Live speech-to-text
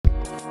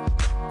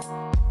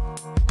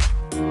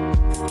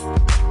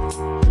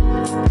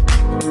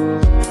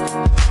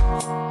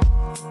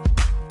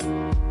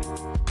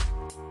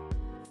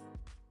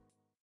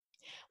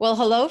Well,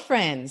 hello,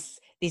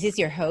 friends. This is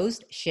your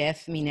host,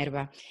 Chef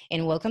Minerva,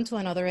 and welcome to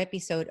another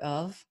episode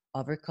of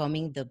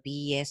Overcoming the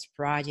BS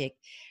Project.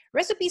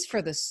 Recipes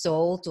for the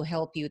soul to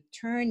help you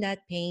turn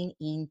that pain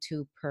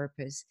into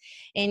purpose.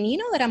 And you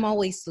know that I'm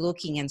always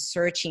looking and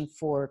searching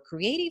for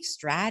creative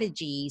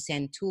strategies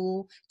and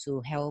tools to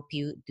help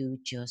you do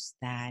just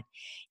that.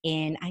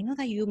 And I know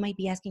that you might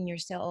be asking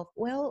yourself,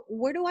 well,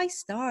 where do I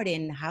start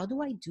and how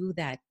do I do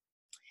that?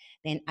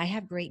 Then I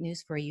have great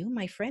news for you,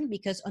 my friend,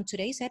 because on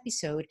today's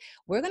episode,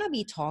 we're going to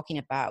be talking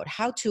about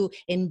how to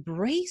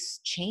embrace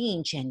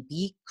change and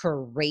be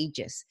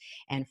courageous.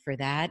 And for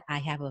that, I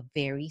have a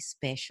very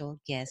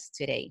special guest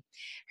today.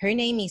 Her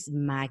name is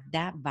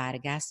Magda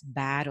Vargas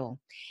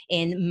Battle.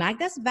 And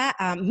Magda's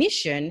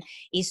mission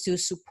is to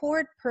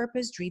support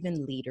purpose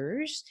driven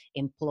leaders,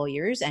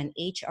 employers, and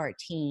HR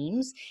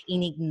teams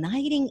in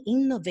igniting,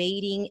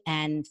 innovating,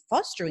 and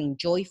fostering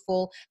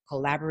joyful,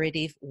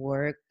 collaborative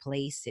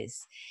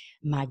workplaces.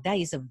 Magda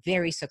is a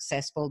very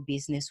successful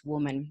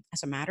businesswoman.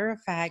 As a matter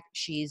of fact,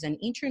 she is an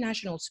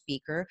international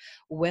speaker,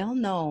 well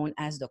known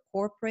as the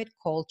corporate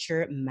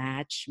culture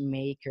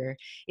matchmaker.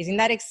 Isn't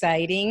that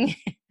exciting?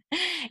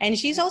 And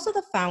she's also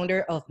the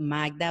founder of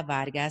Magda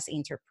Vargas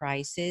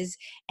Enterprises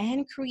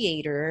and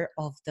creator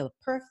of the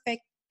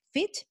Perfect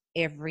Fit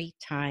Every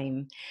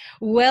Time.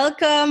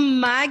 Welcome,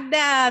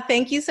 Magda.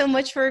 Thank you so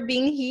much for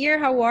being here.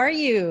 How are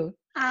you?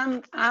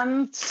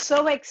 I'm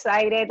so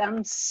excited.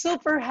 I'm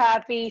super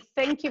happy.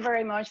 Thank you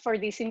very much for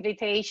this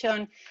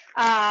invitation.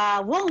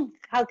 How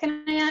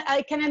can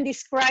I can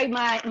describe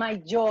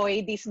my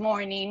joy this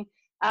morning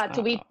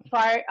to be Oh.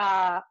 part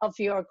of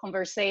your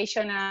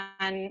conversation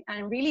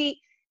and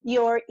really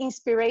your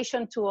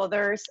inspiration to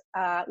others,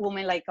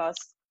 women like us.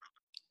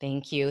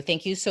 Thank you.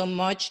 Thank you so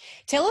much.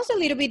 Tell us a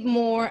little bit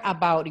more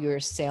about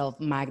yourself,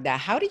 Magda.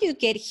 How did you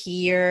get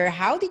here?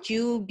 How did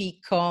you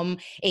become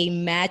a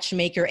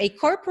matchmaker, a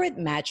corporate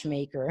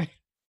matchmaker?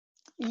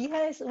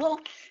 Yes,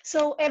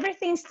 so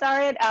everything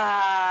started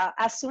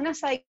as soon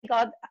as I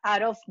got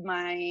out of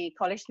my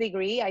college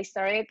degree. I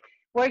started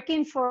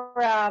working for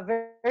a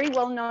very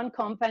well-known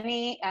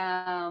company,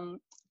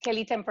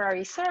 Kelly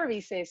Temporary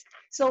Services.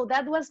 So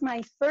that was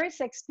my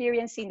first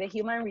experience in the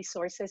human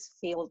resources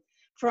field.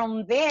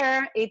 From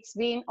there, it's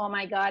been, oh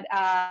my God,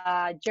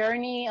 a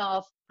journey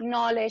of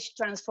knowledge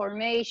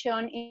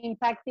transformation,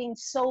 impacting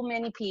so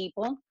many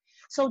people.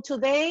 So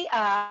today,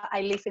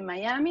 I live in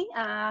Miami.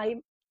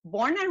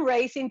 Born and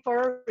raised in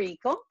Puerto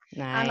Rico.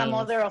 I'm a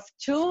mother Nice. of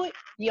two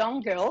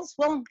young girls.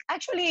 Well,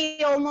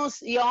 actually,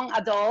 almost young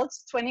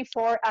adults,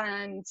 24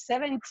 and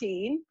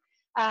 17,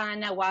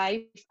 and a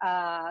wife.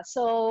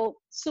 So,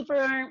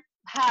 super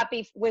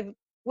happy with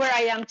where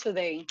I am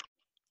today.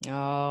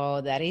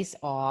 Oh, that is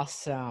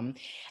awesome.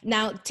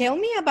 Now, tell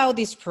me about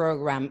this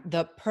program,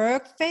 the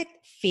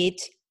Perfect Fit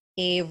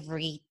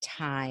Every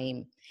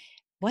Time.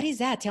 What is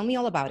that? Tell me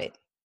all about it.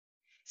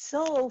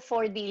 So,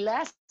 for the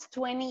last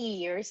 20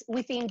 years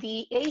within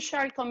the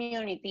HR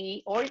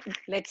community, or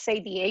let's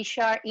say the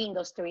HR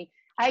industry,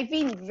 I've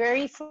been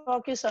very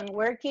focused on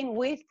working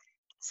with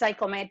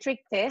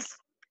psychometric tests,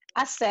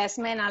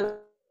 assessment, a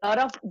lot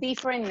of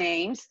different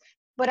names,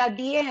 but at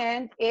the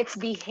end, it's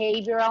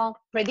behavioral,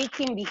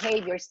 predicting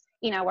behaviors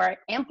in our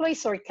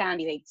employees or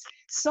candidates.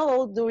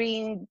 So,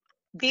 during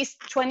these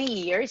 20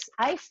 years,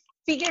 I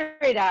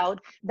figured out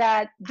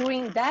that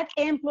during that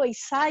employee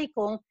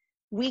cycle,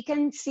 we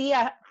can see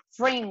a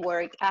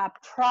framework, a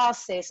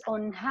process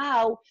on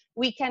how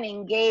we can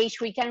engage,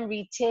 we can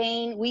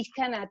retain, we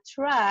can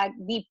attract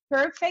the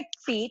perfect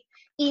fit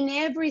in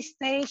every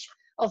stage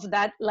of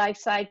that life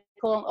cycle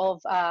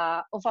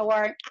of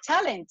our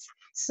talents.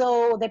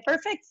 So the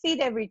perfect fit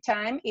every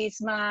time is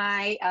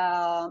my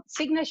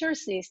signature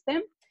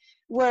system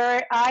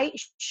where I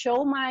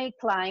show my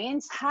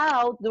clients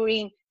how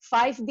during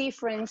 5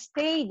 different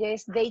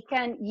stages they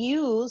can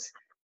use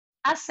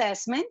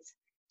assessments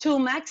to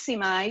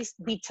maximize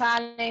the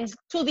talents,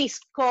 to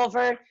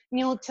discover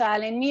new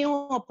talent, new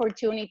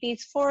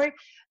opportunities for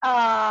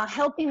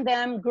helping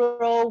them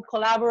grow,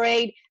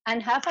 collaborate,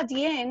 and have at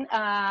the end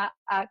a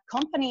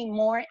company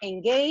more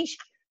engaged,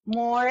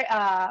 more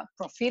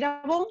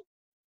profitable,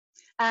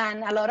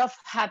 and a lot of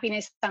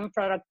happiness and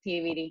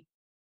productivity.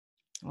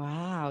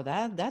 Wow,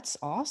 that's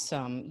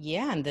awesome.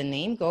 Yeah, and the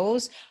name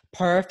goes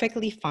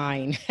perfectly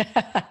fine.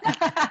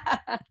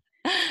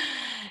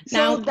 So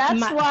Now,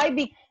 that's why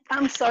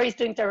I'm sorry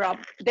to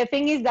interrupt. The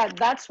thing is that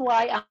that's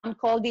why I'm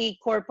called the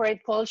corporate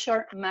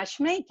culture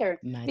matchmaker,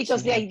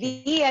 because the matchmaker.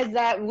 idea is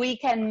that we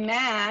can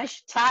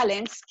match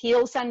talents,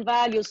 skills, and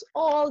values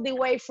all the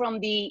way from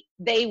the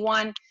day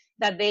one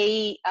that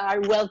they are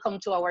welcome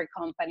to our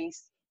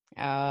companies.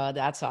 Oh,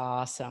 that's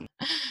awesome.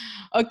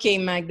 Okay,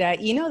 Magda,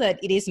 you know that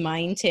it is my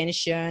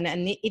intention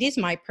and it is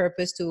my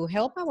purpose to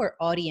help our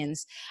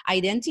audience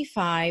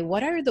identify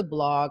what are the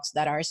blocks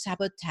that are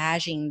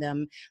sabotaging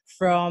them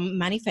from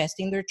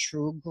manifesting their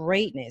true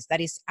greatness.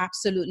 That is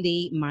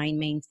absolutely my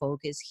main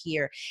focus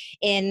here.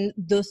 And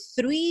the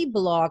three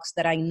blocks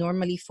that I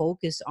normally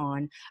focus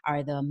on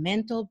are the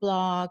mental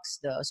blocks,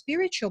 the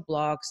spiritual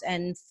blocks,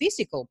 and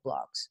physical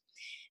blocks.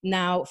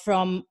 Now,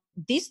 from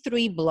these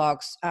three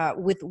blocks,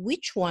 with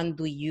which one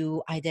do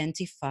you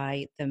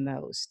identify the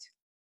most?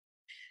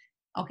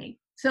 Okay,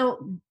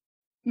 so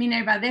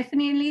Minerva,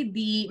 definitely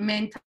the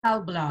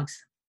mental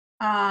blocks.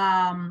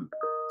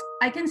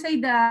 I can say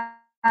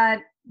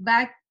that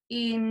back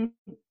in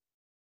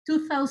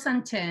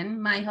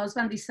 2010, my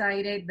husband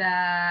decided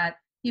that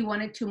he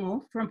wanted to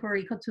move from Puerto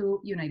Rico to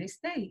United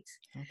States.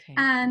 Okay.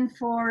 And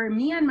for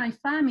me and my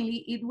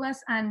family, it was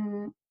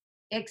an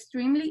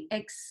extremely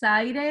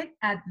excited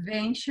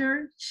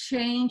adventure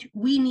change.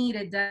 We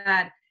needed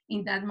that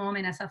in that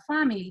moment as a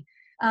family.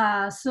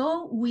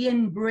 So we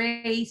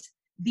embraced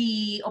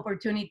the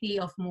opportunity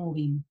of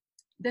moving.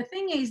 The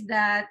thing is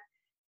that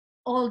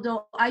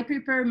although I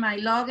prepared my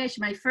luggage,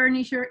 my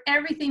furniture,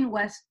 everything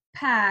was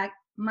packed,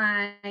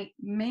 my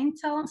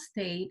mental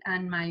state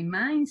and my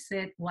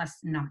mindset was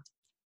not.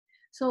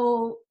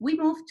 So we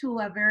moved to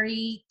a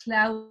very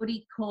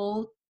cloudy,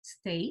 cold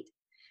state.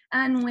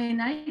 And when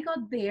I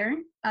got there,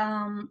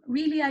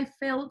 really I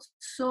felt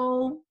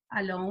so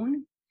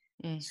alone,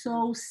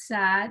 so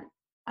sad.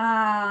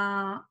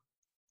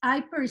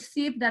 I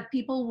perceived that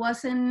people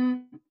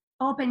wasn't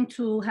open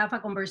to have a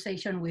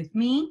conversation with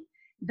me,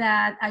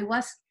 that I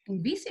was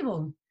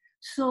invisible.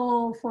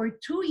 So for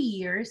 2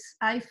 years,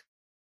 I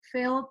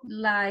felt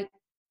like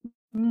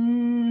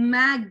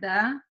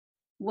Magda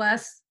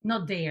was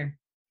not there.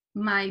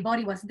 My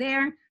body was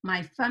there,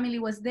 my family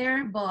was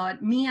there,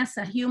 but me as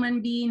a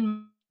human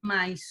being,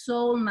 my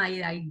soul,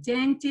 my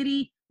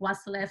identity was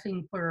left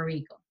in Puerto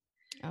Rico.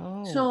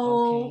 Oh, So,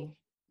 okay.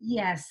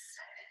 yes.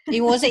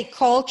 It was a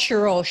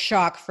cultural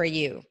shock for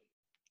you.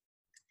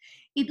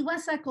 It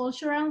was a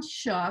cultural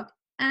shock,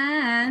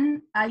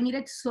 and I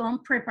needed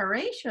some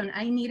preparation.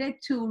 I needed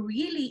to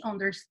really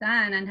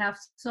understand and have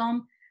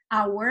some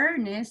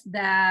awareness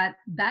that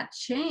that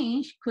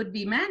change could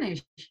be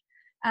managed.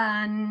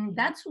 And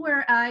that's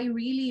where I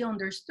really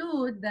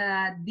understood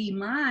that the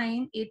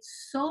mind,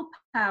 it's so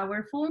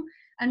powerful,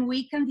 and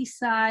we can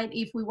decide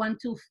if we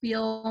want to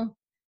feel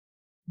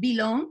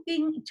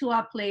belonging to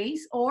a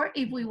place, or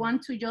if we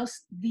want to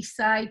just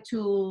decide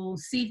to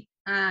sit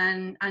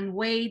and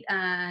wait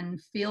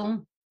and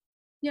feel,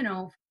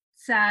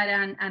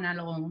 sad and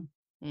alone.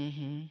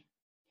 Mm-hmm.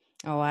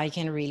 Oh, I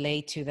can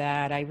relate to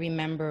that. I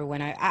remember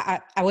when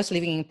I was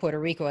living in Puerto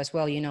Rico as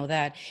well, you know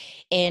that,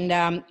 and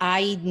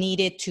I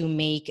needed to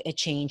make a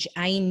change.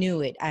 I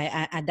knew it.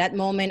 At that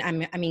moment, I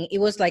mean, it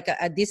was like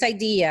this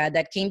idea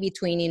that came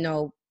between,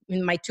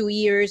 in my 2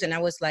 years, and I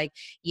was like,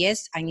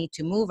 yes, I need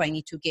to move. I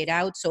need to get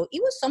out. So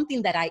it was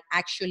something that I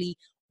actually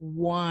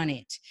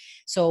wanted.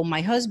 So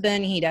my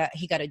husband, he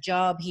got a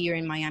job here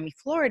in Miami,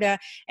 Florida,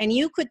 and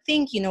you could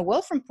think,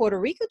 well, from Puerto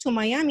Rico to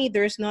Miami,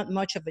 there's not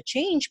much of a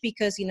change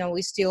because,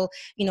 it's still,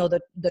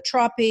 the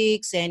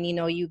tropics, and,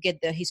 you get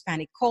the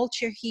Hispanic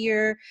culture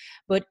here.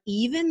 But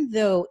even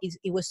though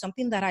it was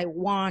something that I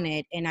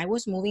wanted, and I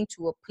was moving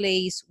to a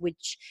place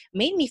which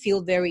made me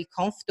feel very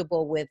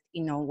comfortable with,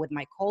 with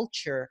my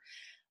culture,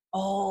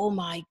 oh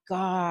my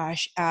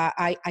gosh,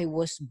 I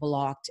was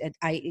blocked.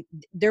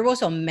 There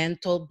was a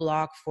mental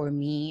block for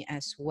me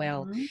as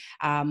well.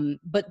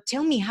 But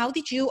tell me, how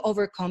did you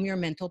overcome your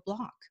mental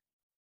block?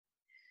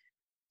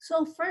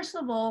 So first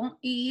of all,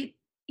 it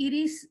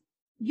is,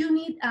 you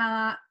need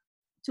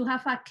to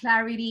have a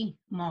clarity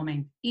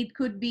moment. It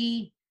could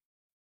be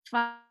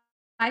 5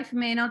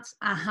 minutes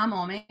aha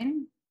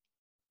moment,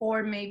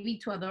 or maybe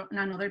to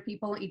another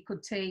people it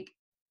could take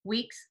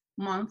weeks,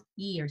 months,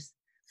 years.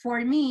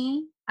 For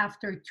me,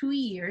 after 2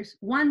 years,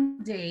 one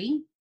day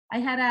I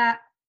had a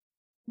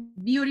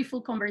beautiful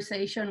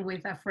conversation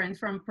with a friend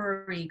from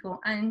Puerto Rico,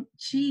 and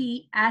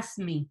she asked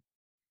me,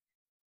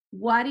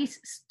 what is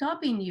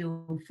stopping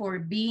you for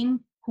being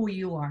who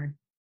you are?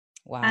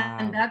 Wow.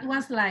 And that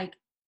was like,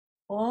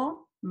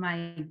 oh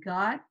my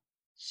God,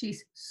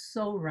 she's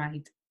so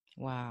right.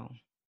 Wow.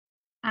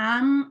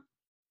 I'm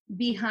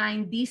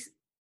behind this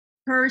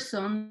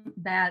person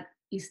that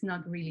is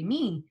not really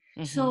me.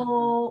 Mm-hmm.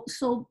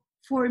 So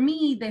for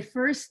me, the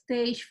first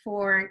stage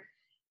for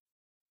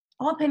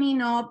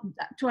opening up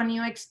to a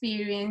new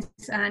experience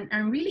and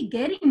really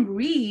getting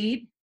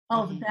rid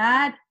of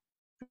that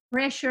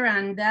pressure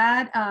and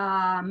that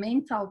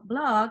mental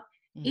block,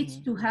 it's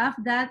to have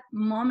that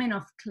moment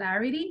of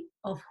clarity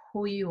of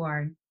who you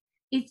are.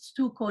 It's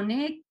to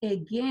connect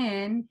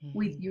again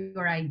with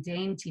your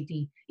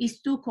identity.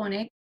 It's to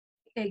connect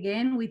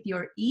again with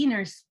your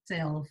inner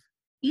self.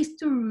 Is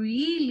to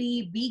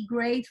really be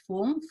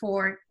grateful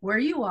for where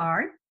you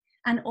are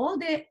and all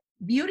the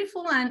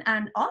beautiful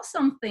and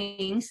awesome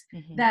things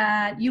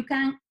that you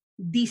can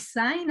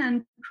design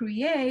and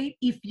create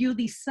if you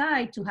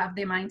decide to have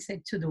the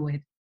mindset to do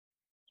it.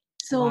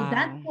 So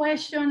that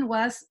question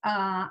was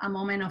a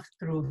moment of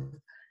truth.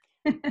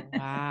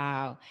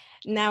 Wow.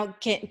 Now,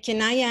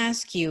 can I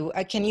ask you,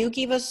 can you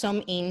give us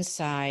some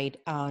insight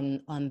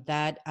on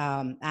that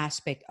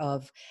aspect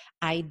of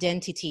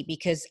identity?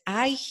 Because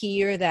I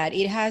hear that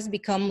it has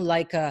become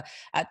like a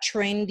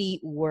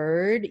trendy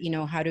word,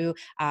 how to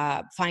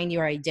find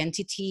your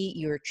identity,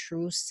 your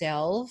true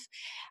self.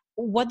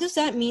 What does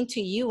that mean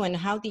to you, and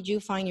how did you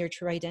find your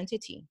true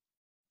identity?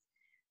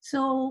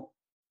 So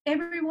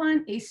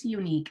everyone is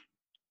unique.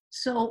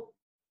 So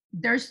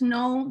there's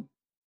no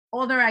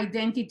other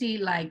identity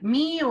like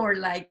me or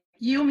like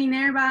you,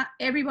 Minerva.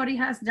 Everybody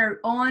has their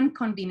own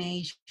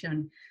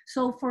combination.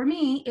 So for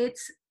me,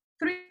 it's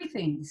three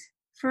things.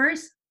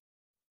 First,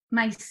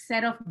 my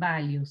set of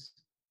values.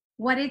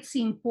 What is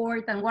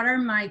important, what are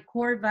my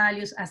core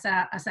values as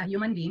a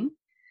human being?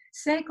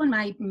 Second,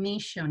 my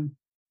mission.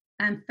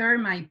 And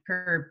third, my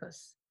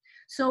purpose.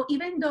 So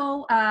even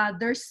though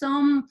there's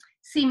some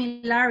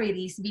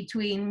similarities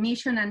between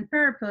mission and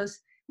purpose,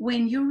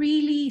 when you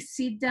really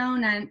sit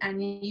down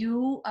and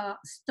you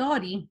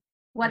study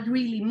what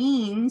really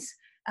means,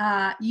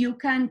 you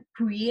can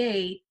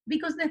create,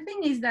 because the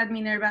thing is that,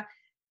 Minerva,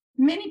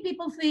 many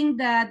people think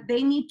that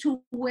they need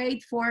to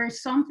wait for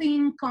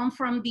something come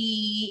from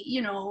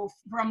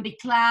from the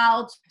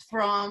clouds,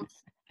 from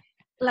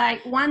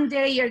like one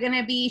day you're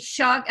gonna be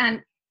shocked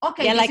and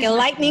okay, Yeah, like a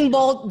lightning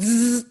bolt.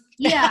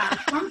 yeah,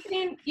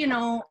 something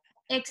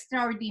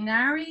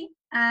extraordinary.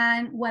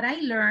 And what I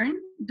learned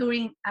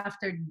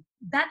after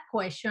that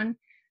question,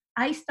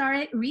 I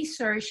started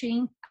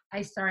researching,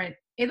 I started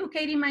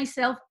educating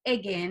myself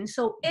again.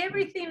 So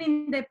everything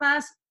in the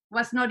past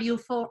was not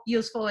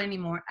useful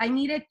anymore. I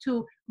needed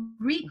to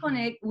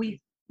reconnect with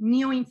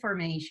new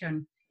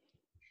information,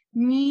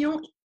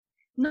 not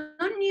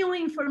new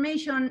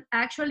information,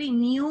 actually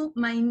new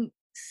my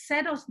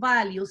set of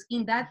values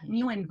in that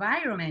new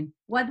environment.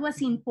 What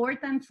was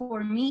important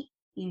for me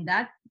in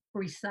that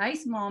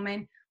precise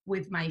moment,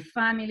 with my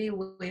family,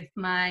 with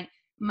my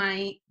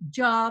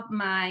job,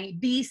 my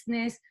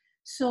business.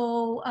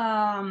 So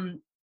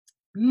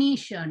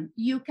mission,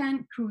 you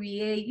can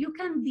create, you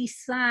can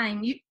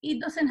design.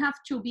 It doesn't have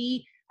to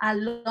be a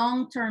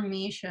long-term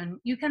mission.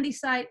 You can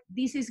decide,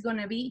 this is going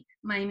to be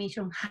my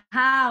mission,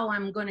 how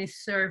I'm going to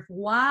serve,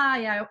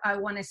 why I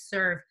want to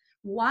serve,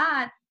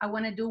 what I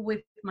want to do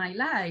with my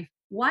life,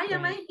 why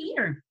am I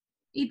here.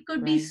 It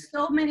could be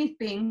so many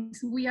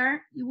things. We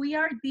are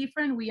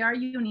different, we are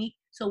unique,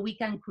 so we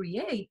can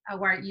create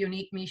our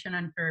unique mission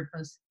and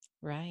purpose.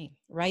 Right.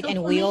 So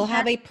And we all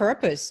have a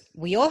purpose.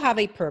 We all have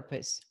a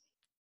purpose.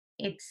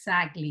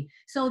 Exactly.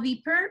 So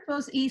the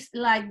purpose is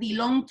like the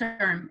long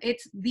term.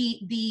 It's the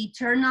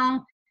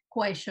eternal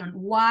question,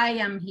 why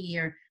I'm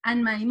here.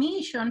 And my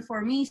mission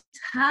for me is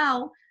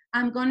how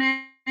I'm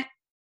gonna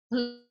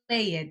play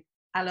it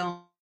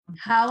alone,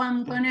 how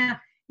I'm gonna,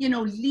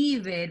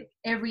 live it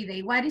every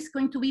day. What is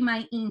going to be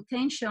my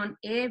intention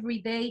every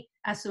day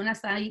as soon as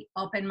I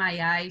open my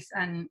eyes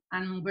and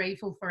I'm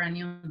grateful for a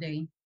new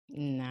day.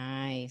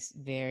 Nice.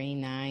 Very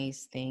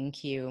nice.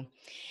 Thank you.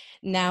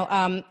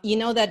 Now, you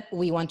know that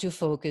we want to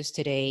focus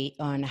today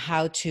on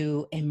how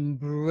to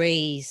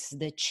embrace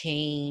the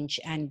change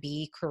and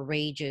be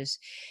courageous.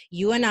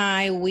 You and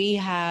I, we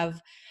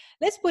have,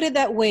 let's put it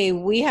that way,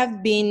 we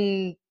have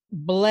been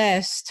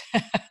blessed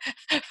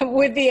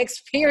with the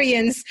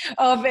experience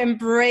of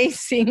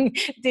embracing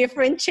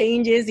different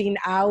changes in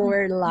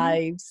our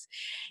lives.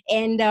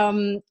 And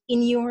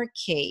in your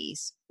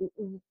case,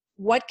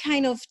 what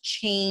kind of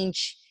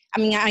change? I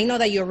mean, I know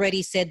that you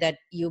already said that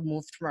you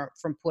moved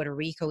from Puerto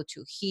Rico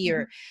to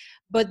here,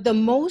 but the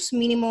most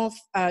meaningful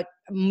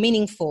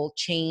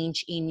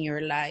change in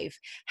your life,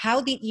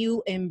 how did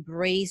you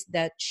embrace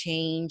that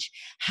change?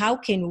 How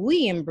can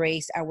we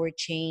embrace our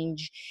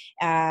change?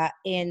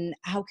 And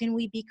how can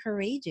we be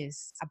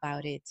courageous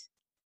about it?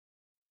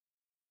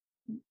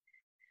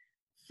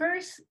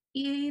 First,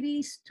 it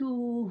is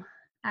to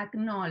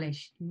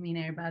acknowledge,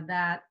 Minerva,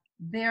 that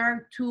there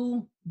are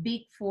two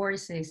big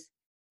forces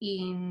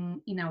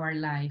in our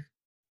life.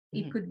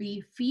 It could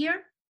be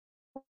fear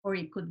or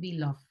it could be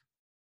love,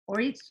 or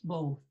it's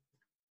both.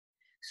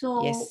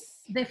 So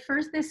the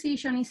first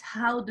decision is,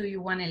 how do you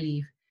want to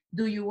live?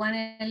 Do you want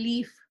to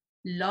live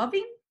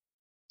loving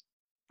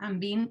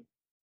and being,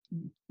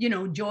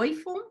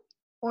 joyful,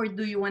 or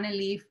do you want to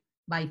live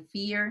by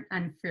fear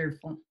and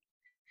fearful?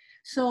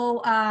 So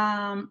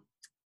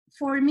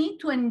for me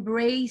to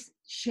embrace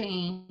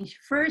change,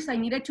 first I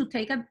needed to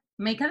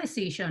make a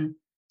decision.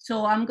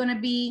 So I'm going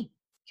to be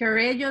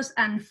courageous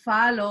and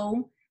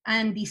follow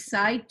and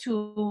decide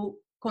to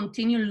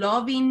continue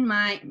loving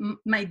my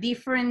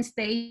different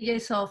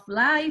stages of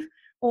life,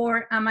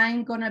 or am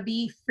I going to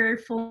be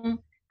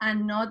fearful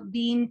and not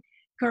being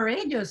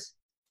courageous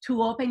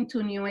to open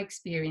to new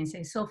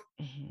experiences? So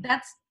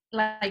that's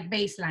like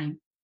baseline.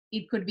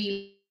 It could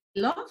be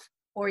love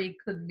or it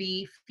could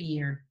be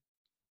fear.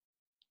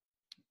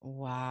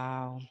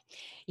 Wow.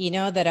 You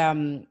know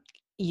that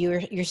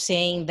you're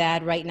saying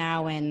that right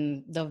now,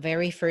 and the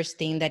very first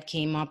thing that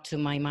came up to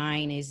my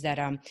mind is that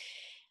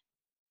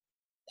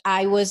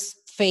I was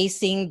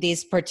facing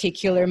this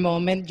particular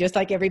moment just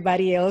like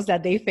everybody else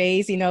that they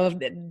face,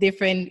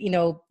 different,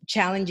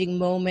 challenging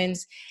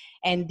moments.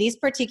 And this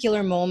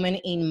particular moment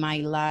in my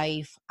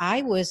life,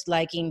 I was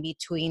like in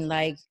between,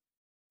 like,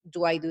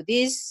 do I do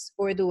this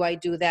or do I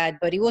do that?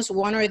 But it was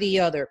one or the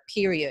other,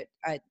 period.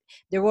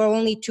 There were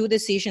only two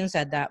decisions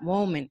at that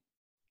moment.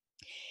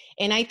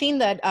 And I think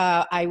that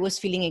I was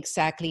feeling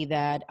exactly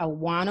that.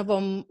 One of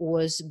them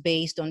was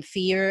based on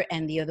fear,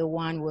 and the other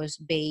one was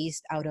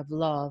based out of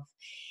love.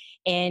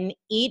 And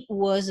it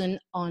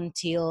wasn't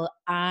until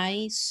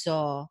I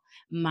saw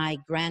my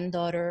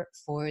granddaughter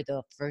for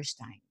the first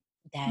time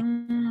that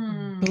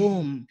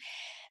boom,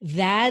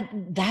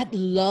 that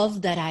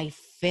love that I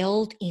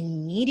felt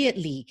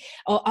immediately,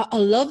 a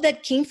love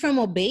that came from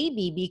a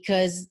baby.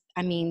 Because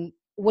I mean,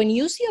 when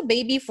you see a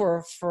baby for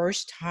a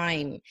first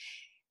time,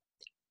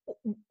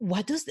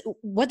 what does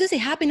it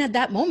happen at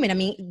that moment? I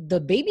mean, the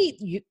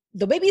baby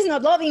is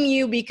not loving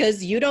you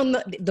because you don't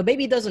know, the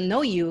baby doesn't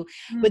know you.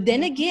 But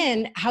then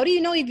again, how do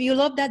you know if you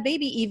love that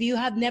baby if you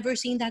have never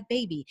seen that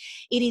baby?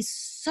 It is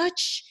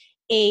such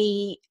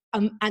an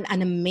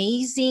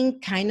amazing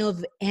kind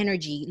of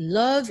energy.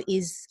 Love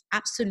is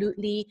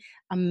absolutely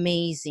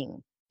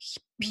amazing,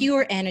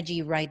 pure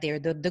energy right there,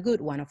 the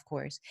good one, of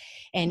course.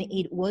 And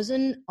it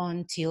wasn't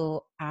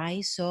until I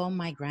saw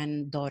my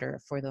granddaughter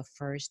for the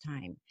first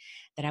time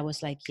that I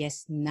was like,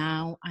 yes,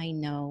 now I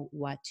know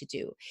what to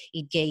do.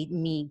 It gave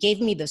me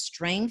the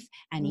strength,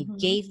 and it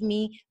gave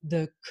me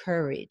the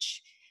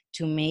courage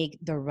to make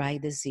the right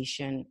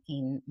decision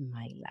in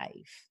my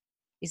life.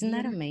 Isn't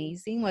that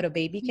amazing what a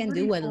baby can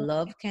do, what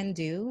love can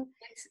do?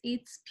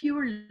 It's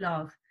pure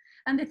love.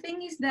 And the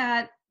thing is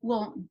that,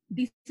 well,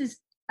 this is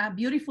a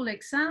beautiful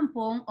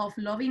example of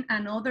loving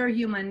another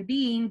human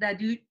being that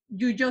you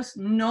just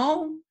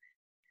know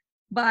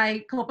by a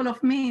couple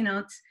of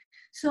minutes.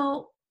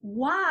 So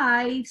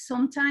why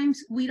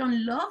sometimes we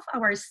don't love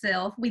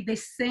ourselves with the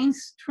same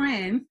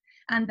strength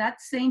and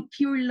that same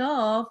pure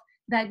love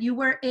that you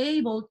were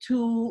able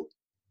to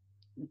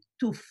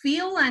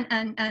feel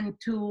and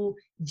to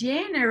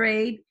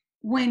generate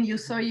when you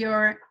saw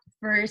your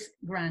first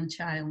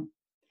grandchild?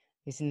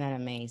 Isn't that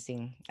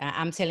amazing?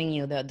 I'm telling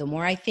you, the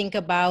more I think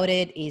about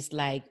it, is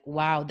like,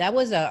 wow, that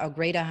was a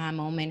great aha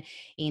moment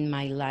in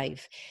my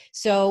life.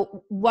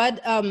 So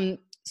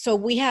so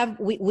we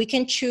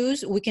can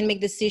choose, we can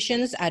make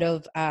decisions out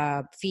of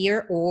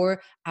fear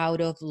or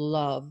out of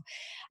love.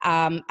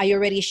 I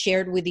already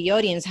shared with the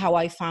audience how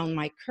I found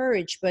my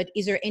courage, but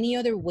is there any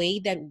other way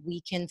that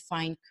we can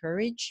find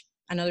courage?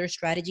 Another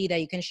strategy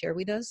that you can share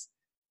with us?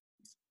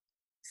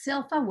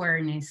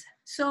 Self-awareness.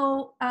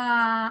 So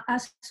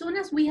as soon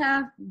as we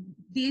have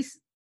this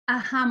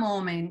aha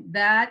moment,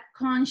 that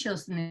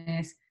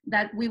consciousness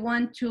that we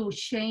want to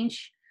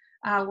change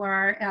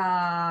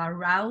our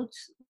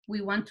routes,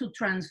 we want to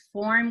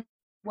transform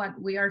what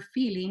we are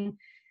feeling.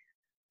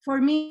 For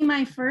me,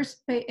 my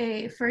first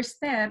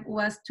step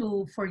was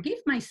to forgive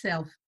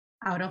myself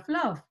out of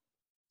love.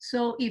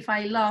 So if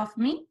I love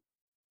me,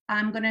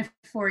 I'm going to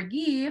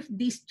forgive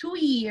these 2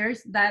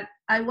 years that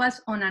I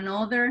was on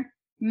another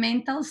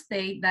mental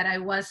state, that I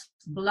was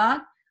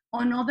blocked,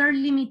 on other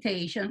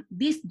limitation.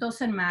 This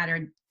doesn't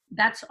matter.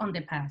 That's on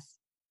the past,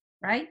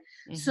 right?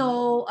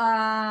 So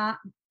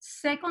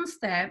second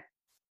step,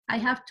 I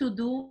have to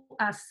do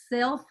a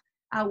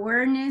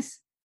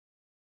self-awareness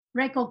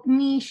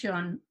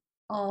recognition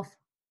of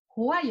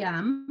who I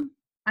am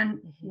and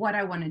what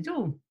I want to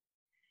do.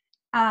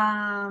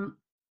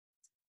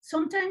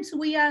 Sometimes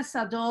we as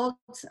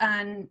adults,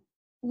 and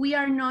we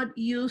are not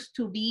used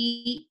to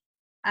be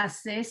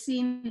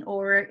assessing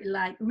or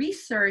like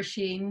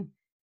researching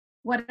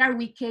what are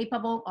we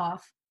capable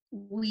of.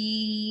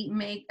 We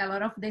make a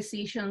lot of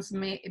decisions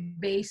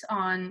based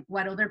on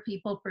what other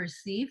people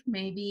perceive,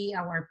 maybe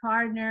our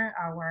partner,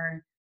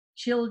 our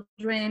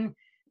children,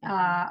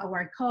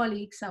 our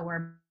colleagues,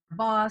 our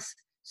boss.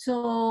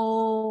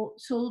 So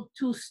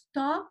to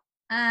stop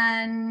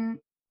and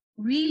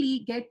really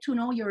get to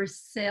know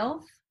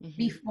yourself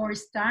before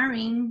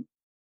starting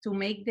to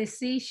make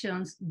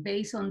decisions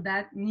based on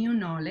that new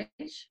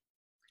knowledge,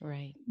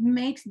 right,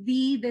 makes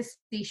the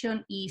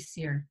decision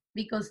easier,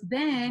 because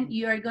then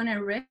you are going to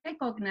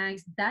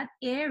recognize that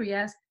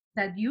areas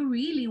that you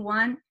really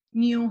want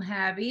new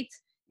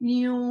habits,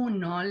 new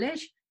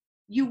knowledge.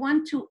 You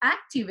want to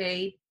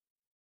activate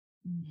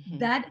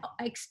that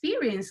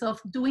experience of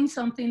doing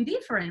something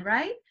different,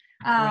 right?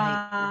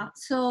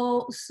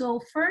 So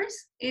first,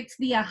 it's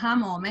the aha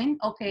moment.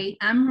 Okay,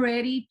 I'm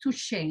ready to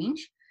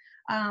change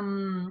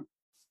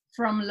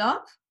from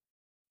love,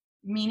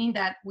 meaning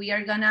that we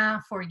are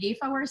gonna forgive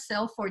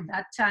ourselves for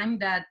that time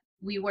that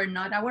we were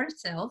not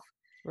ourselves.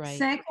 right.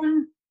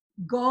 Second,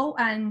 go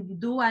and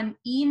do an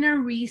inner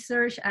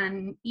research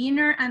and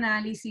inner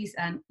analysis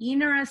and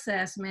inner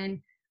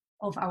assessment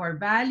of our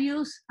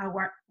values,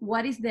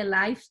 what is the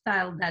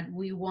lifestyle that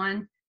we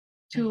want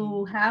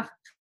to have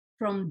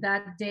from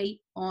that day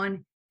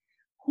on.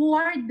 Who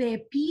are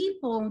the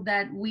people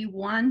that we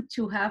want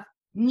to have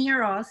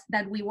near us,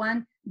 that we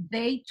want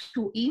they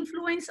to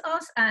influence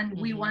us, and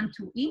we want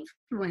to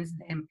influence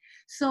them.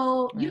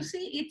 So you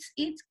see,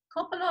 it's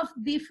couple of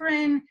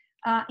different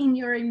in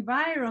your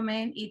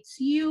environment. It's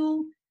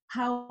you,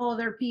 how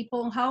other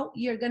people, how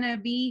you're gonna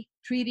be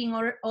treating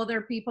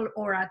other people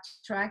or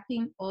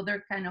attracting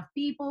other kind of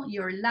people,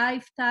 your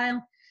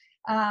lifestyle.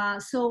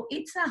 So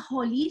it's a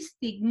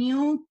holistic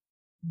new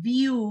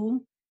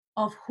view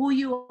of who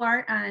you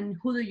are and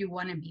who do you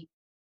want to be.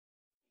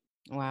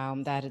 Wow,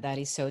 that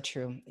is so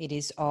true. It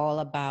is all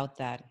about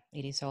that.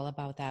 It is all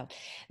about that.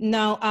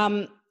 Now,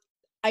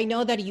 I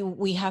know that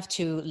we have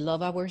to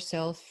love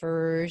ourselves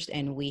first,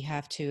 and we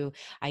have to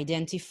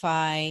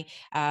identify,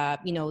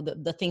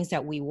 the things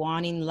that we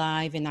want in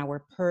life and our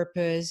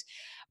purpose.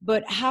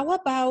 But how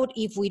about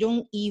if we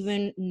don't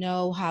even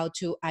know how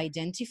to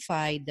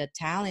identify the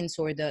talents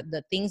or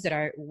the things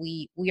that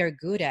we are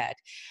good at?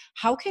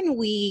 How can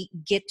we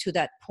get to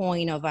that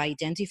point of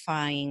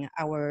identifying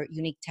our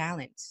unique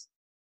talents?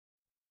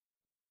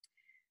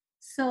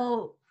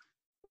 So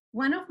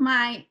one of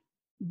my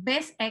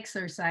best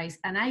exercise,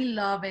 and I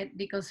love it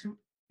because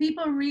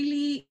people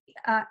really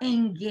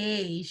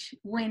engage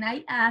when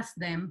I ask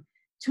them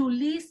to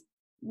list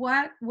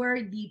what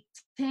were the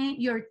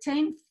your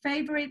 10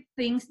 favorite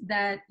things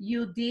that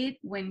you did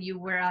when you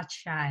were a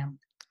child.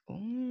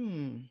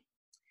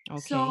 Okay.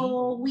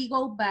 So we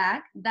go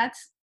back.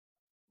 That's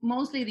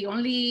mostly the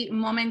only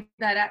moment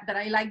that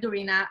I like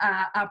during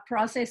a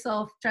process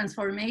of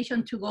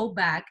transformation, to go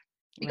back,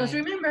 because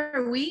Right.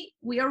 remember, we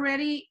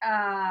already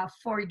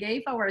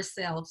forgave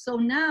ourselves. So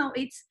now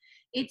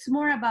it's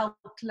more about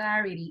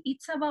clarity.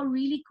 It's about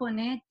really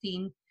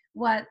connecting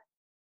what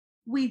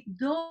with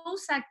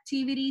those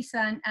activities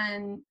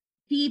and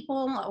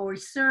people or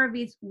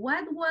service.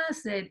 What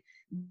was it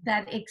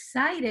that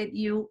excited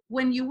you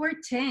when you were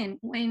 10,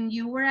 when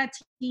you were a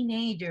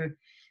teenager?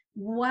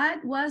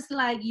 What was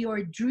like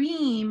your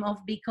dream of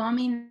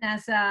becoming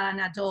as an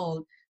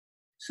adult?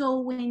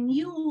 So when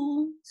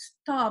you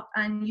stop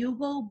and you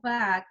go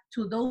back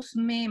to those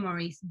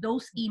memories,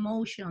 those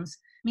emotions,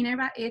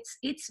 Minerva,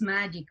 it's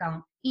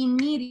magical.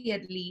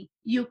 Immediately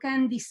you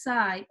can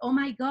decide, oh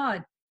my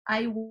God,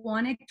 I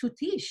wanted to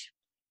teach.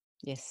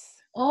 Yes.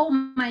 Oh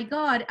my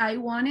God, I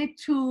wanted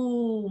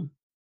to,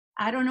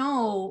 I don't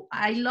know,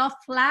 I love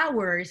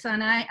flowers,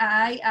 and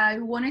I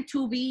wanted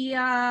to be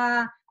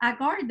a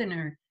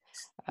gardener.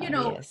 You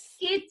know, Yes.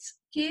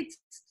 kids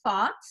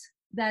thoughts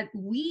that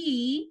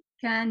we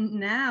can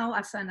now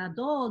as an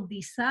adult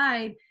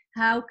decide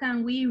how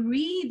can we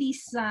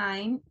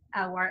redesign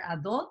our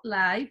adult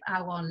life,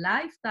 our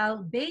lifestyle,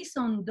 based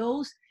on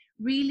those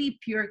really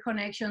pure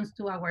connections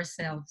to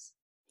ourselves.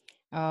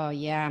 Oh,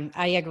 yeah.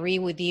 I agree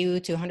with you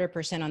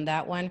 200% on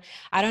that one.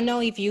 I don't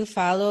know if you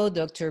follow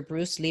Dr.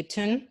 Bruce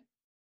Lipton.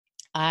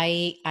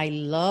 I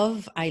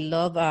love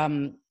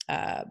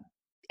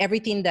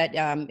everything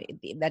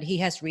that he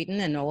has written,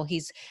 and all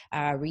his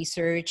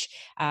research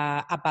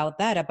about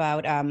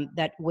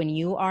that when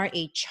you are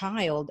a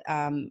child,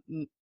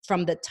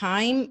 from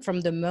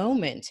the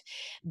moment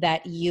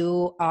that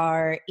you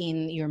are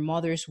in your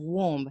mother's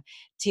womb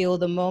till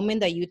the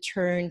moment that you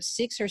turn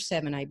 6 or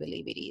 7, I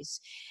believe it is,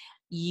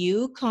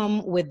 you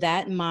come with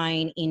that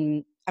mind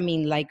in, I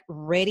mean, like,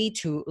 ready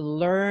to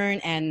learn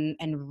and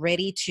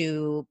ready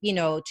to,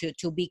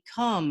 to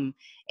become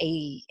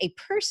a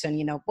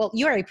person, well,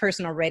 you're a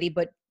person already,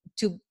 but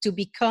to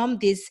become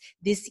this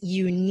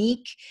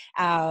unique,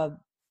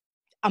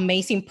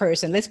 amazing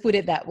person, let's put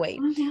it that way,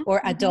 Mm-hmm, or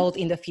mm-hmm. adult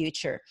in the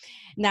future.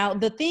 Now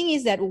the thing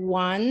is that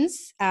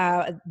once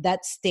that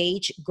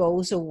stage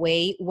goes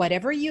away,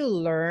 whatever you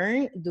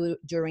learn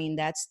during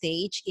that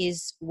stage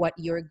is what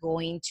you're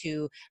going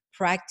to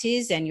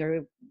practice, and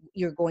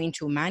you're going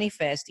to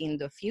manifest in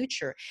the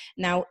future.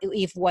 Now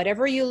if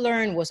whatever you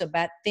learn was a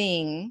bad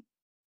thing,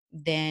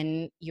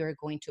 then you're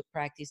going to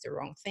practice the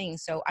wrong thing.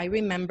 So I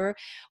remember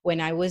when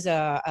I was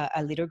a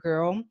little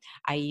girl,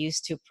 I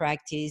used to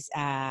practice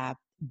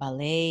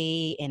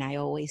ballet, and I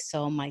always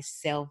saw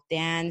myself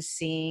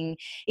dancing.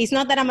 It's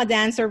not that I'm a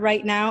dancer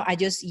right now, I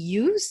just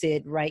use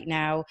it right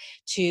now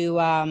to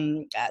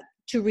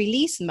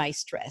release my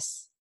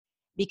stress,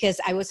 because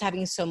I was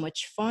having so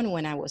much fun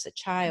when I was a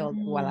child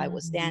while I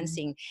was Mm-hmm.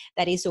 dancing.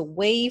 That is a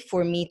way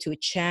for me to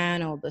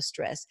channel the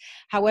stress.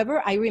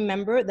 However, I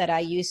remember that I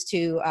used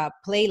to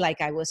play like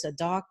I was a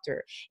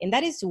doctor. And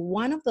that is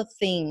one of the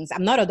things.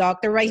 I'm not a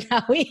doctor right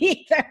now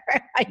either.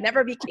 I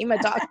never became a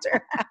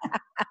doctor.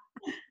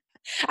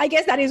 I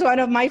guess that is one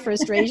of my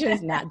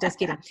frustrations. Not just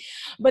kidding.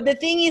 But the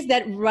thing is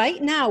that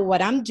right now, what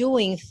I'm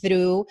doing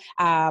through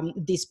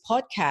this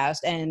podcast,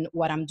 and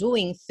what I'm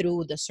doing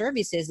through the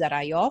services that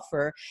I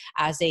offer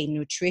as a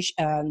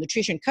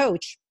nutrition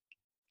coach,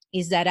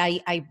 is that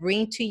I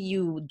bring to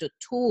you the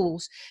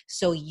tools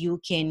so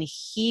you can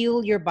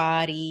heal your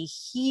body,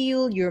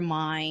 heal your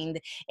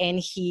mind, and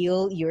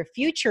heal your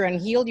future,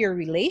 and heal your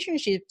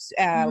relationships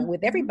with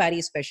Mm-hmm. everybody,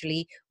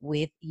 especially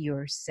with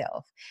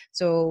yourself.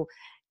 So,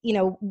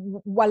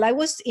 while I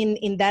was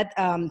in that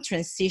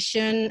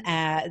transition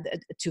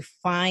to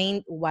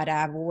find what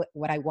I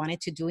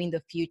wanted to do in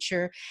the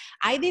future,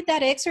 I did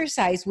that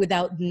exercise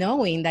without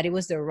knowing that it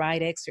was the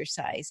right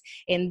exercise.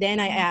 And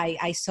then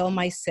I saw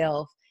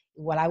myself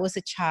while I was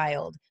a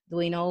child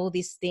doing all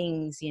these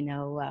things, healing,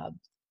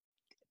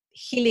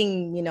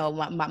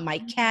 my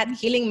cat, Mm-hmm.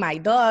 healing my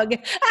dog.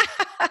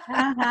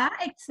 Uh-huh,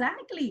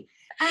 exactly.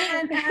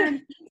 And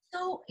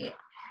so,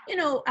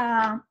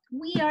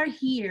 we are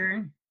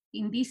here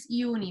in this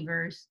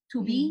universe to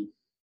Mhm. be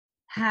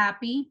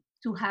happy,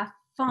 to have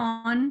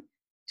fun,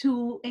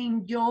 to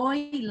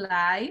enjoy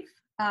life.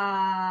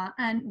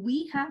 And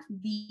we have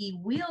the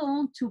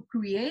will to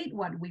create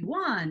what we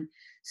want.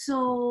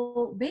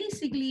 So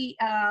basically,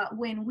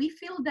 when we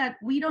feel that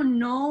we don't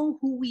know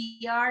who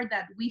we are,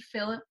 that we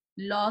feel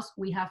lost,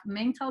 we have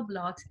mental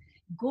blocks,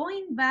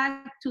 going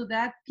back to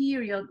that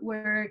period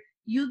where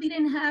you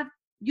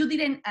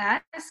didn't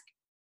ask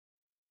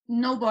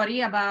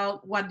nobody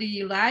about what do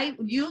you like,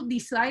 you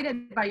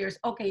decided by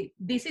yourself, okay,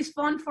 this is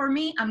fun for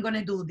me, I'm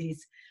gonna do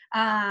this.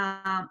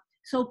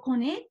 So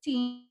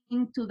connecting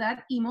to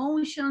that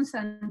emotions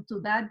and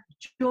to that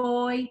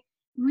joy,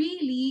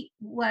 really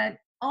what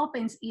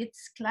opens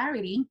its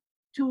clarity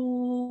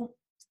to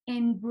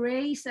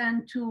embrace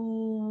and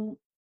to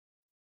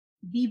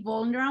be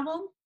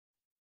vulnerable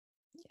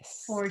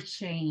Yes. for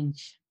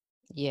change.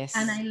 Yes.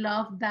 And I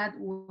love that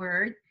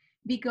word,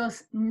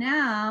 because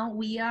now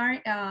we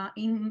are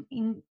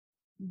in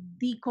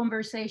the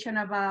conversation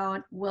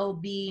about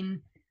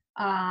well-being.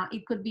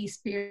 It could be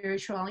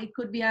spiritual, it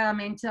could be a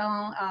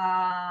mental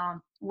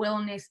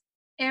wellness,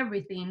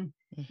 everything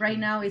right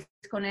now is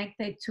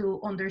connected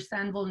to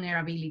understand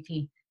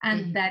vulnerability,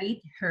 and that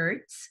it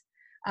hurts,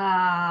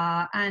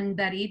 and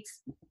that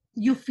it's,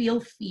 you feel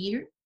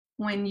fear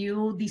when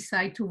you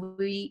decide to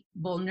be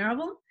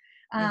vulnerable.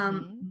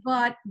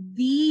 But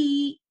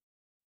the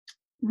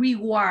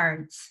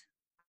rewards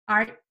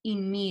are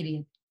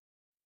immediate.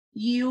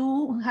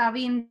 You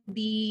having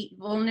the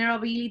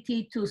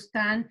vulnerability to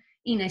stand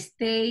in a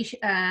stage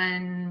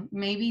and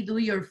maybe do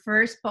your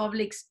first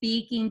public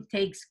speaking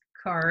takes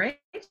courage.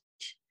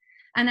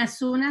 And as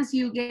soon as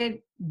you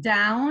get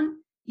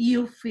down,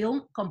 you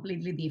feel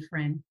completely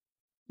different.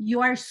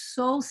 You are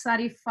so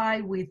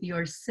satisfied with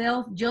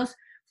yourself just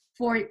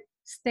for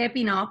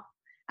stepping up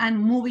and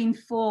moving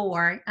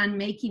forward and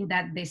making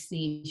that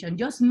decision.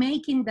 Just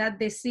making that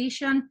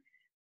decision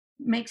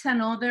makes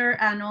another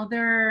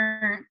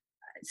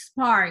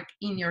spark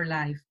in your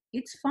life.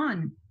 It's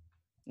fun.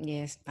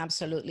 Yes,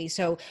 absolutely.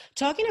 So,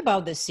 talking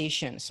about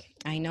decisions,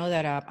 I know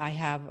that I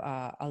have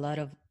a lot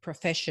of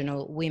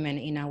professional women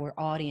in our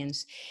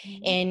audience,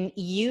 and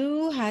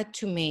you had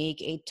to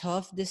make a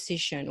tough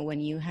decision when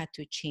you had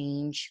to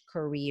change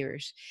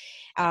careers.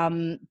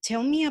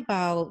 Tell me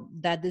about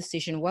that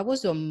decision. What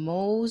was the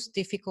most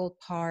difficult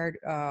part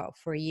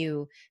for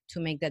you to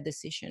make that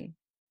decision?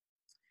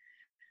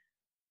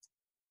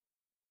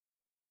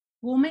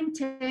 Women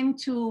tend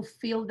to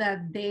feel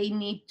that they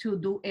need to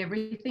do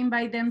everything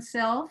by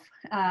themselves,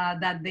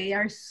 that they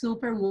are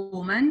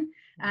superwoman,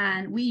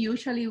 and we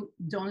usually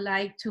don't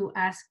like to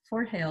ask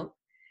for help.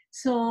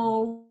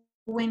 So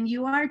when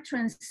you are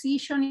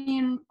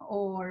transitioning,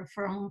 or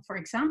from, for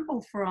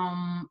example,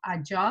 from a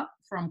job,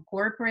 from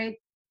corporate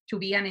to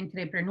be an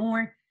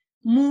entrepreneur,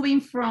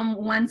 moving from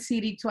one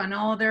city to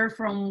another,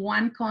 from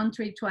one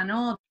country to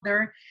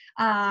another,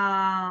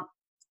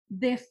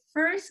 the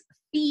first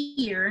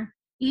fear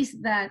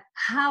is that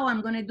how I'm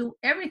going to do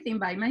everything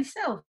by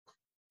myself,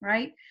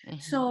 right?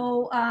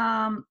 So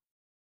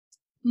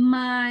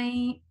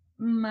my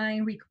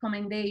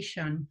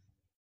recommendation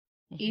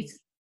is,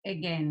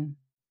 again,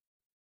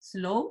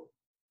 slow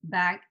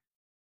back,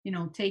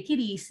 take it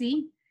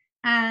easy,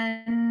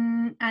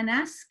 and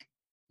ask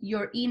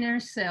your inner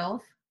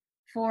self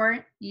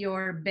for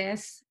your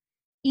best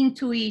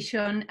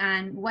intuition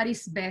and what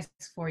is best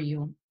for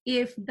you.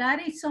 If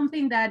that is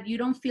something that you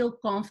don't feel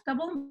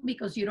comfortable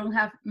because you don't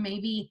have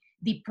maybe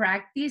the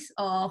practice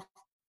of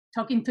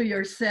talking to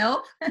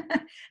yourself,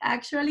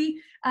 actually,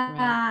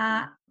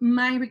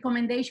 my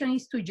recommendation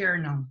is to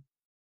journal.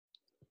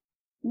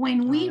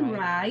 When we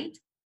write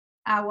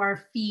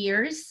our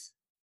fears,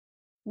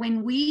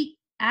 when we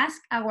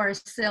ask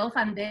ourselves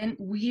and then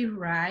we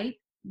write,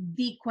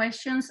 the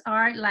questions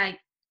are like,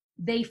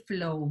 they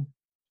flow,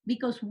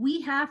 because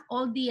we have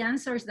all the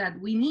answers that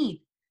we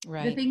need.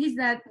 The thing is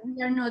that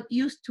we are not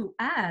used to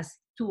ask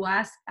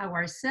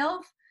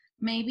ourselves.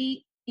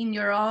 Maybe in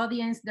your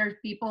audience, there's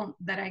people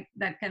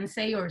that can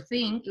say or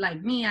think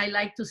like me. I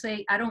like to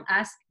say, I don't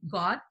ask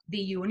God, the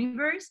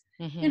universe,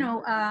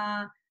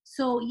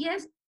 so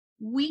yes,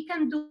 we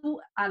can do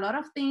a lot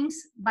of things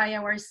by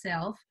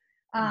ourselves,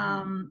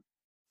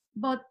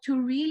 but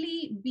to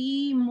really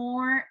be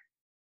more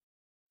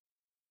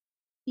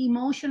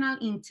emotional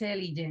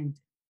intelligent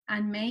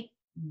and make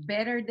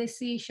better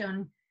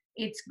decision,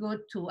 it's good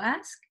to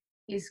ask,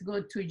 it's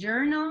good to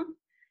journal,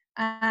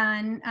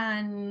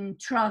 and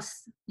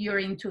trust your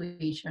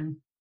intuition.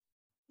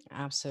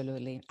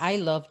 Absolutely. I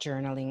love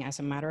journaling. As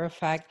a matter of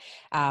fact,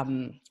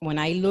 when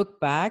I look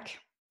back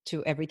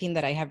to everything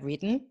that I have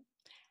written,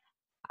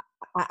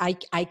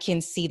 I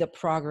can see the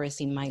progress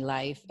in my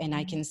life, and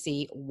I can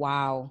see,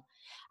 wow,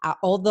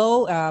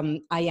 although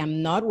I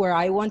am not where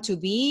I want to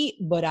be,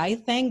 but I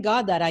thank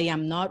God that I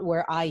am not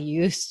where I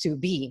used to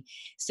be.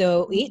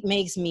 So it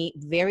makes me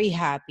very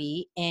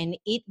happy, and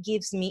it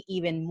gives me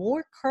even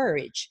more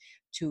courage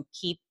to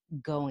keep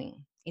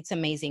going. It's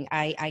amazing.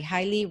 I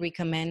highly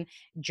recommend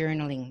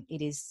journaling.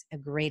 It is a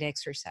great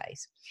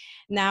exercise.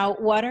 Now,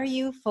 what are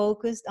you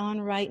focused on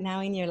right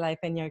now in your life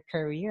and your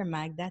career,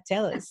 Magda?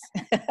 Tell us.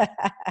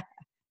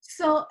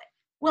 So,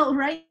 well,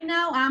 right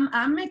now I'm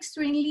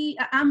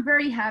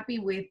very happy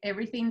with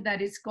everything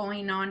that is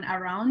going on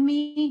around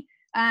me,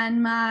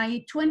 and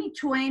my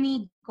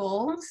 2020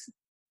 goals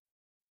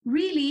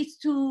really is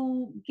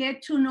to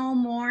get to know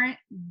more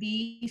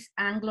this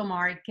Anglo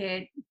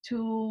market,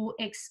 to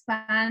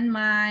expand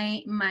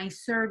my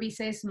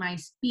services, my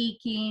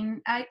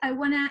speaking. I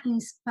want to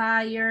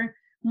inspire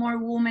more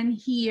women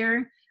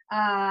here.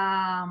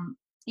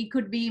 It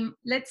could be,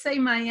 let's say,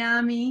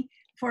 Miami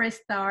for a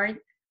start.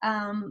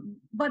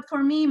 But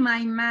for me,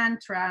 my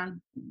mantra,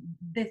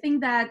 the thing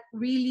that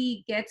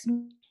really gets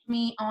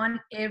me on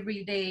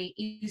every day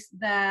is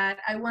that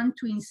I want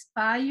to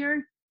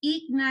inspire,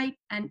 ignite,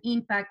 and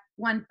impact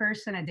one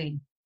person a day.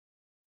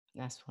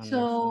 That's wonderful.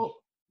 So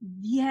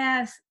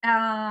yes,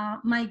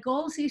 my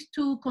goals is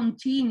to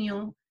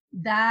continue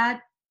that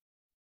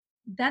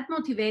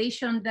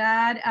motivation,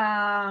 that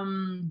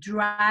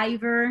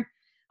driver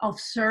of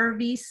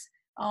service,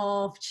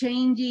 of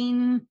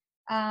changing,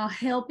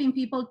 helping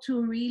people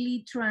to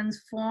really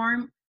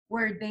transform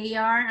where they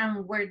are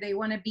and where they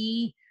want to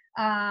be,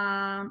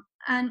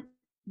 and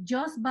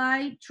just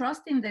by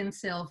trusting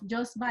themselves,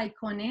 just by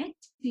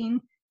connecting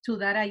to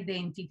that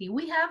identity.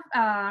 We have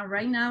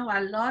right now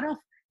a lot of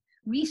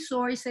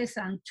resources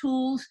and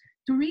tools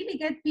to really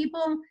get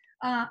people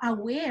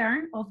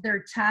aware of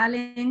their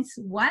talents,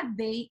 what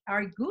they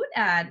are good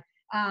at.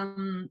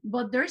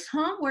 But there's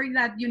homework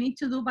that you need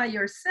to do by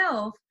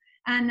yourself.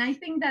 And I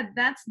think that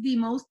that's the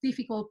most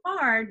difficult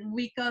part,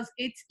 because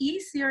it's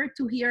easier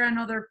to hear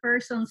another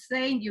person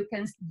saying, you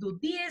can do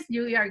this,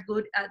 you are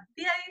good at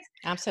this.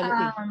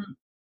 Absolutely.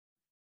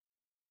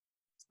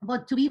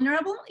 But to be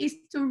vulnerable is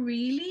to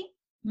really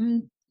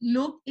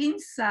look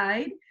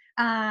inside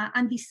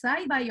and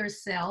decide by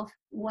yourself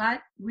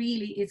what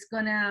really is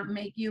gonna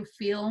make you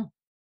feel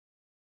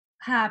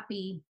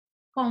happy,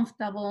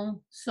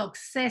 comfortable,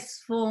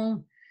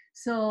 successful.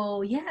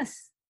 So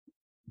yes,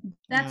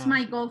 that's Oh,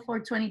 my goal for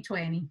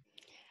 2020.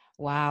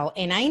 wow.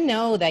 And I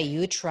know that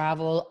you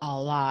travel a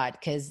lot,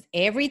 because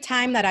every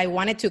time that I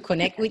wanted to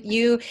connect with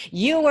you,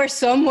 you were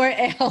somewhere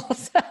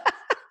else.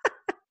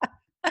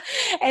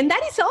 And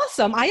that is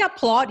awesome. I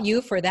applaud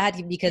you for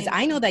that, because Thank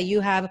I know you. that you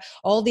have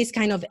all this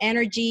kind of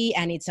energy,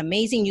 and it's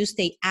amazing. You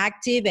stay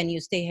active and you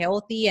stay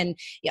healthy, and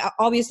yeah,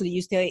 obviously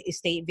you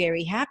stay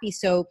very happy.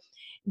 So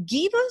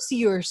give us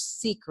your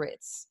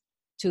secrets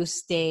to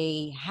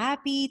stay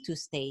happy, to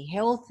stay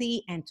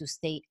healthy, and to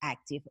stay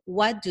active.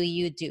 What do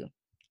you do?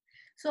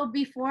 So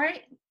before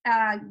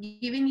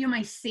giving you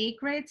my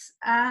secrets,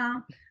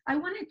 I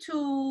wanted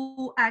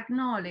to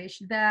acknowledge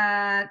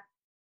that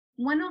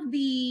one of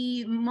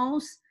the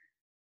most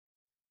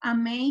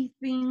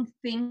amazing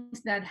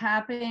things that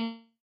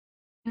happen,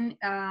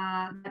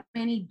 that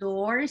many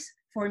doors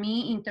for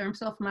me in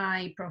terms of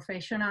my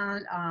professional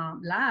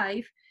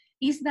life,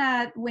 is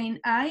that when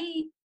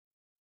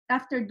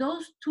after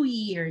those 2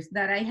 years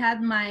that I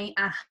had my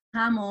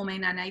aha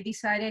moment and I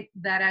decided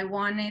that I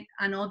wanted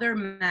another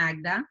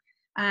Magda,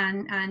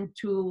 and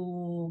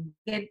to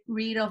get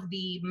rid of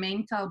the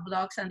mental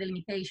blocks and the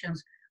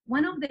limitations,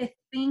 one of the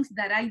things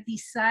that I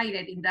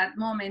decided in that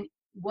moment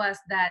was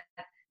that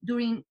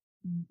during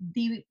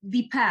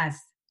the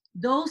past,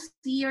 those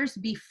years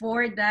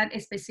before that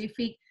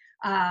specific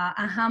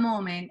aha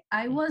moment,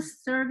 I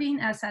was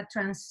serving as a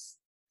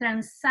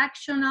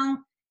transactional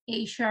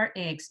HR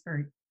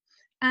expert,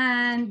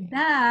 and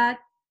that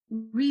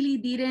really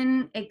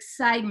didn't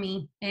excite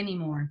me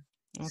anymore.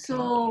 Okay.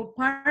 So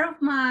part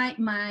of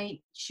my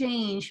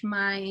change,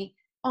 my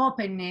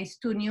openness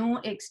to new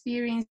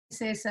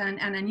experiences and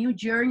a new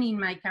journey in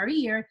my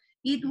career,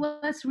 it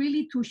was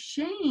really to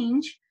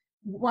change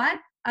what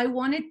I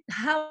wanted,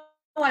 how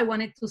I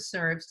wanted to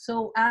serve.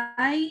 So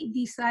I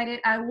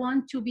decided I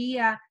want to be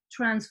a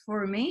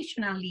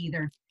transformational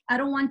leader. I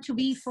don't want to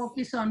be Yes.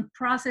 focused on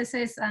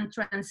processes and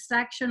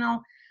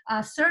transactional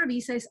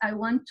services. I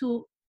want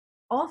to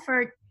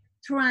offer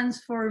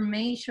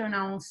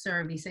transformational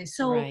services.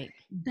 So Right.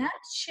 that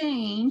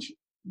change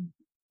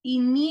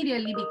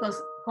immediately,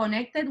 because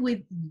connected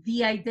with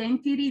the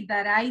identity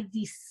that I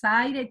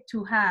decided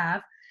to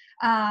have,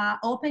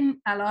 opened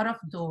a lot of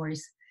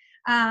doors.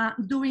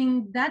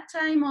 During that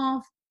time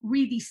of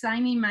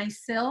redesigning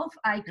myself,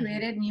 I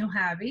created new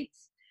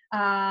habits.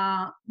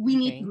 We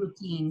need Okay.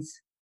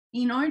 routines.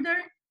 In order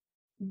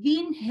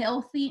being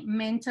healthy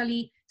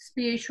mentally,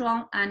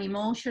 spiritual, and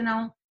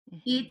emotional,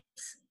 Mhm.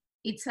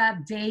 it's a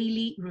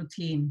daily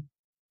routine.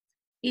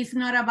 It's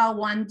not about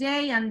one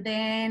day and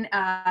then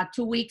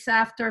 2 weeks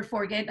after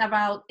forget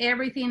about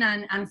everything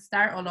and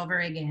start all over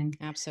again.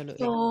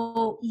 Absolutely.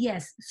 So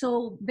yes,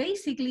 so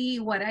basically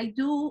what I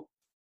do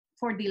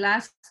for the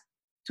last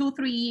 2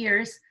 3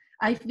 years,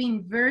 I've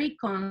been very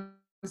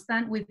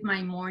constant with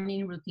my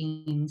morning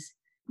routines.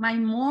 My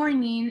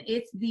morning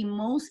is the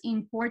most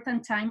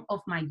important time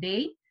of my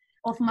day.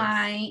 of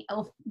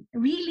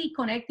really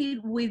connected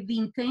with the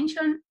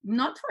intention,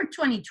 not for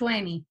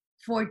 2020,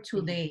 for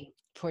today.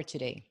 For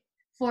today.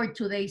 For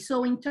today.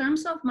 So in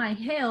terms of my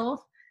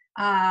health,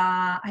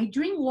 I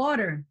drink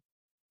water.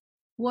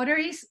 Water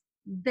is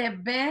the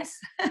best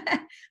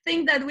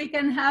thing that we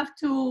can have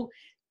to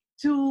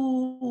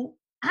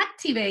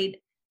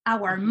activate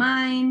our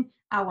mind,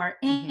 our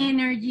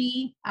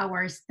energy,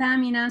 our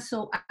stamina.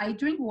 So I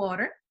drink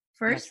water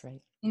first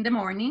in the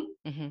morning.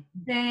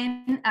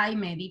 Then I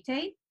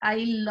meditate.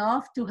 I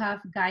love to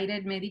have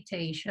guided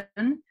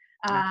meditation.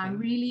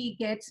 Really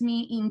gets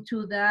me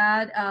into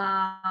that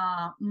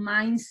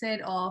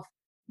mindset of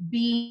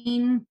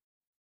being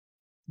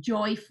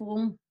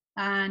joyful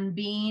and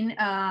being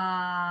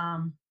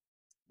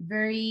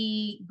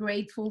very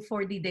grateful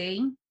for the day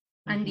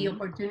and the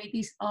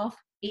opportunities of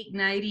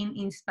igniting,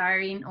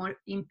 inspiring, or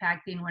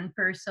impacting one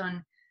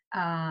person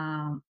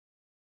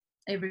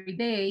every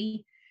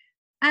day.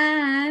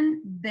 And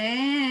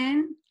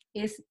then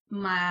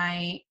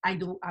I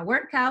do a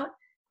workout.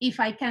 If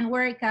I can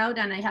work out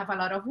and I have a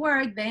lot of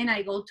work, then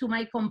I go to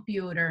my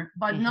computer,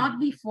 but not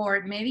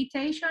before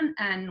meditation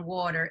and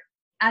water.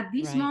 At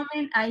this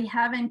moment, I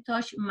haven't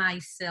touched my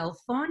cell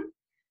phone.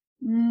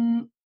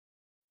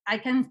 I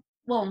don't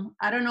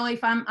know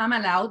if I'm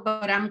allowed,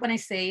 but I'm going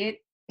to say it.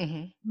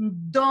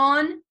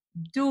 Don't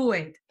do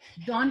it.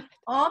 Don't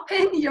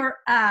open your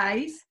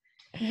eyes.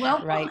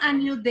 Welcome a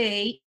new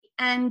day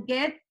and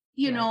get,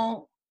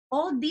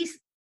 all these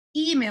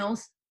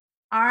emails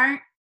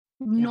are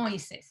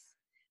noises,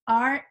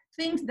 are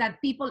things that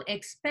people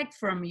expect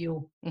from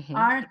you,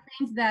 are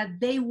things that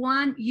they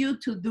want you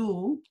to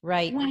do.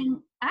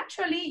 When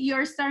actually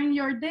you're starting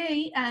your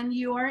day and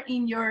you are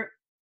in your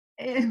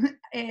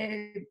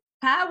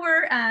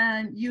power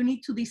and you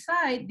need to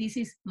decide, this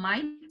is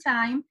my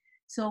time.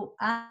 So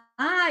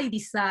I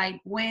decide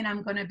when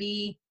I'm going to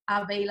be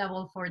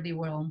available for the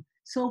world.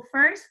 So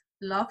first,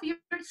 love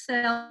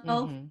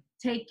yourself,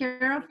 take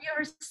care of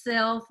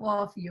yourself,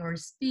 of your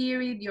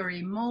spirit, your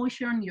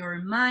emotion,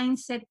 your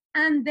mindset,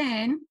 and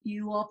then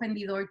you open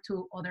the door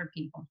to other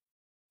people.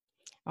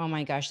 Oh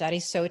my gosh, that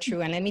is so true.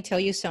 And let me tell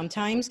you,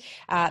 sometimes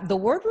the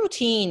word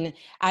routine,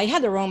 I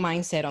had the wrong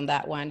mindset on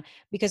that one,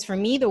 because for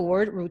me, the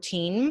word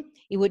routine,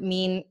 it would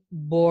mean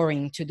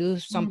boring, to do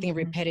something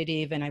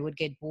repetitive, and I would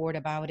get bored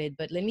about it.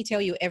 But let me tell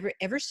you,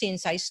 ever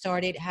since I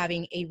started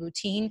having a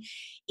routine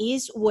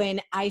is when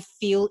I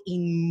feel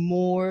in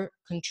more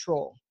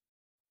control.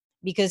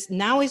 Because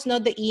now it's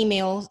not the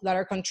emails that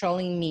are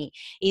controlling me.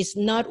 It's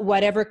not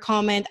whatever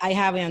comment I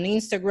have on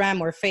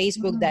Instagram or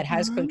Facebook that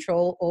has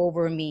control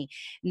over me.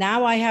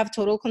 Now I have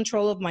total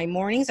control of my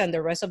mornings and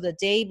the rest of the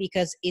day,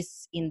 because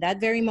it's in that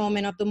very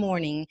moment of the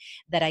morning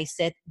that I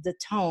set the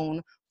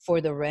tone for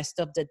the rest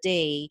of the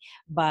day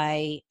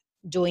by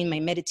doing my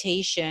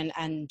meditation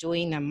and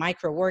doing a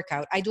micro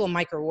workout. I do a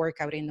micro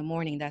workout in the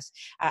morning.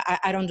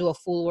 I don't do a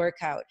full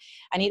workout,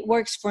 and it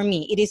works for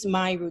me. It is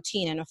my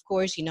routine. And of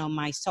course,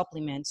 my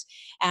supplements.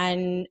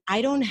 And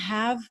I don't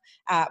have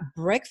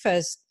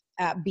breakfast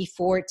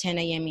before 10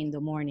 a.m. in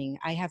the morning.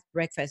 I have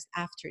breakfast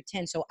after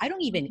 10. So I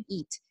don't even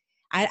eat.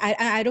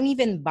 I don't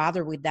even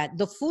bother with that.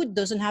 The food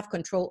doesn't have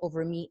control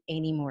over me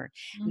anymore.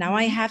 Now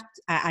I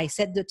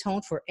set the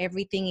tone for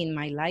everything in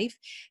my life.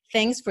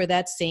 Thanks for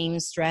that same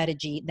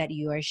strategy that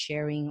you are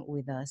sharing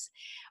with us.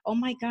 Oh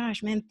my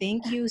gosh, man,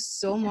 thank you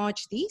so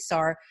much. These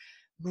are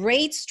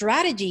great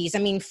strategies. I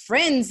mean,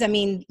 friends,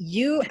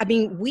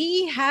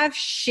 we have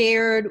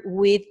shared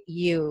with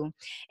you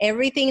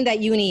everything that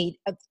you need,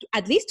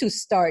 at least to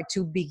start,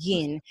 to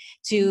begin,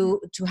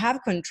 to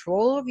have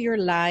control of your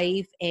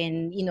life,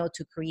 and,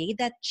 to create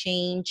that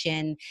change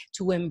and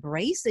to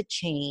embrace the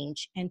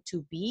change and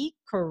to be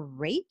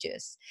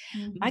courageous.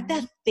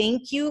 Magda,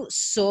 thank you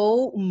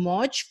so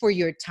much for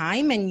your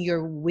time and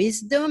your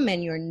wisdom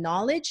and your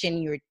knowledge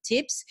and your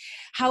tips.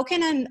 How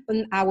can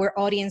our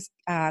audience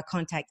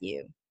contact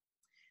you?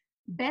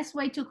 Best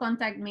way to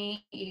contact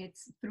me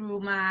is through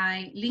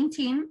my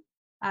LinkedIn,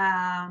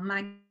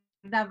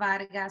 Magda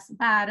Vargas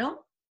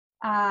Baro.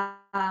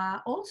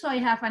 Also, I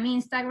have an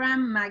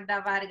Instagram,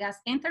 Magda Vargas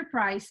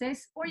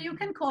Enterprises, or you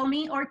can call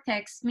me or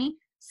text me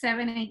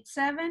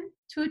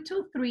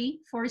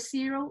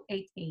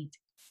 787-223-4088.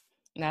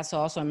 That's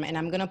awesome. And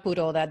I'm going to put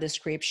all that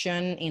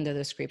description in the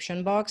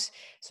description box.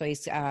 So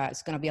it's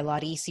going to be a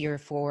lot easier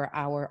for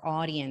our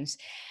audience.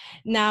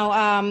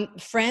 Now,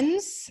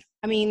 friends,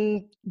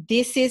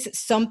 this is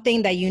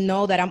something that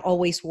that I'm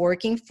always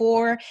working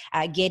for,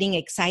 getting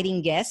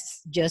exciting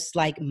guests just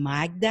like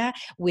Magda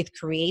with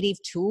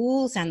creative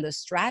tools and the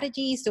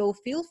strategies. So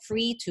feel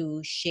free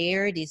to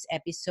share this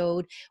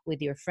episode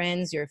with your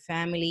friends, your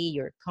family,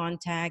 your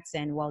contacts.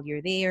 And while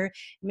you're there,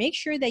 make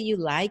sure that you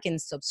like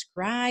and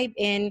subscribe.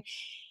 And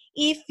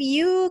if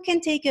you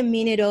can take a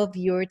minute of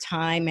your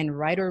time and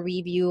write a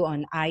review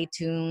on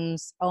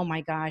iTunes, oh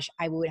my gosh,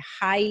 I would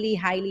highly,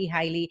 highly,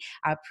 highly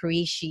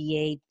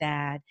appreciate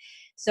that.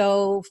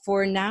 So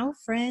for now,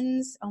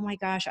 friends, oh my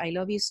gosh, I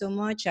love you so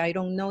much. I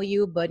don't know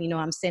you, but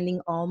I'm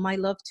sending all my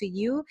love to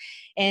you.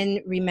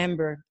 And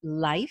remember,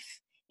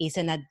 life is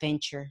an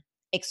adventure.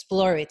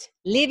 explore it,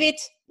 live it,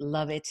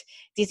 love it.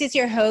 This is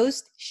your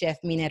host, Chef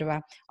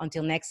Minerva.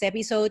 Until next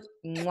episode,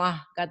 mwah,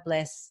 God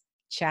bless.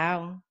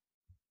 Ciao.